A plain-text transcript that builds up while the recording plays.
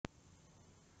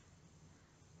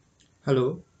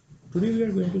Hello, today we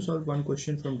are going to solve one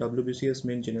question from WBCS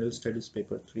Main General Studies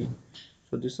paper 3.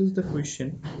 So this is the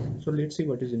question. So let's see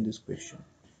what is in this question.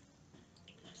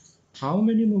 How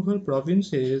many Mughal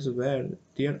provinces were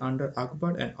there under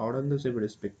Akbar and Aurangzeb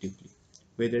respectively?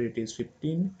 Whether it is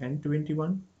 15 and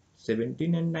 21,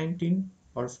 17 and 19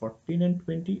 or 14 and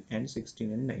 20 and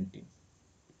 16 and 19.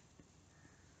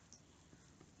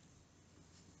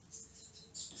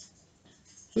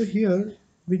 So here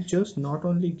we just not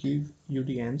only give you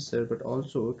the answer but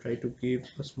also try to give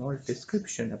a small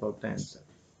description about the answer.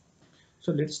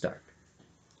 So let's start.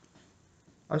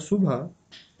 A subha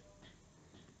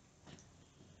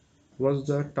was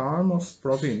the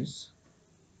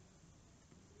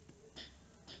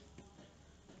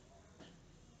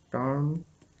term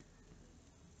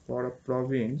for a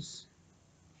province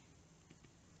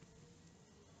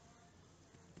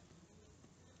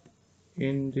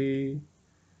in the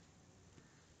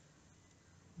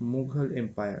Mughal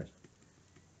Empire.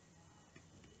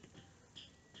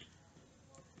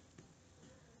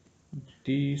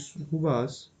 The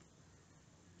subhas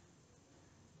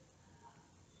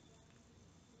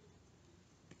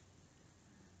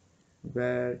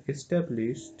were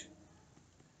established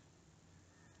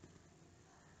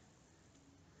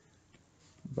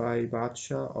by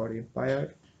Badshah or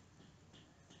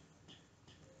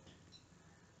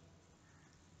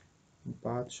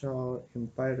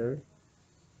Emperor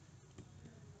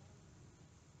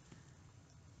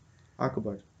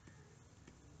Akbar.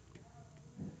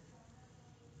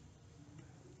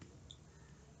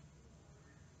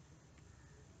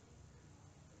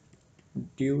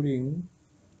 During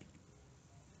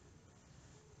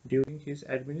his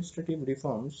administrative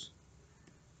reforms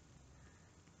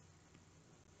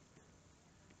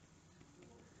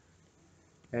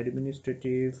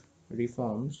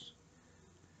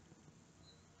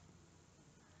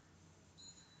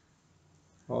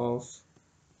of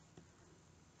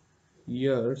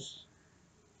years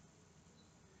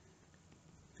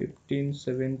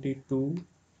 1572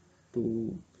 to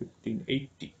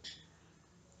 1580.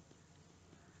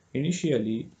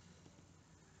 Initially,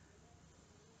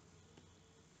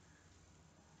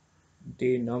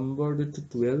 they numbered to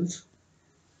 12,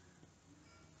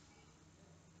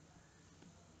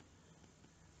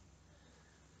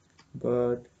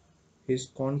 but his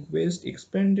conquest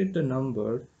expanded the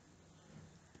number,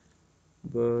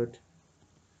 but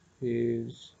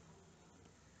his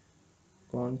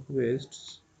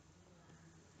conquests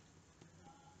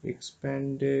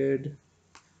expanded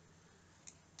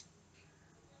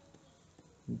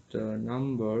the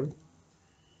number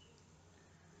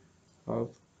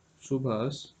of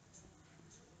subhas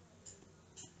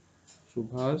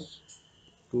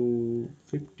to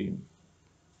 15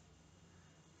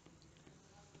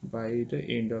 by the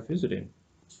end of his reign.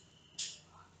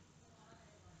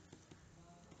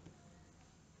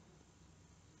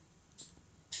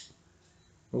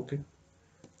 Okay,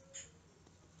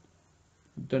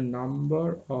 the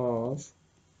number of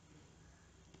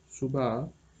subha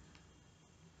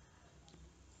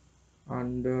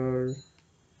under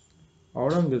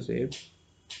Aurangzeb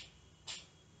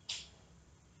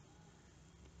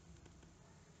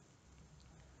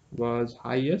was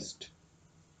highest,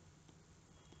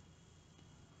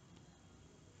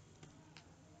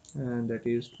 and that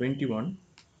is 21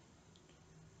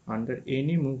 under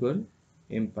any Mughal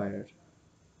empire.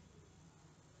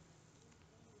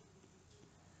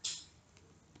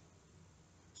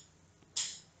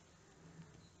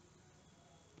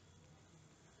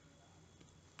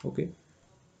 Okay,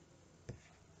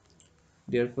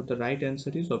 therefore the right answer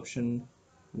is option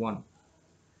 1.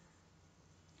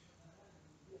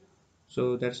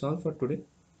 So that's all for today.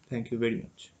 Thank you very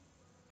much.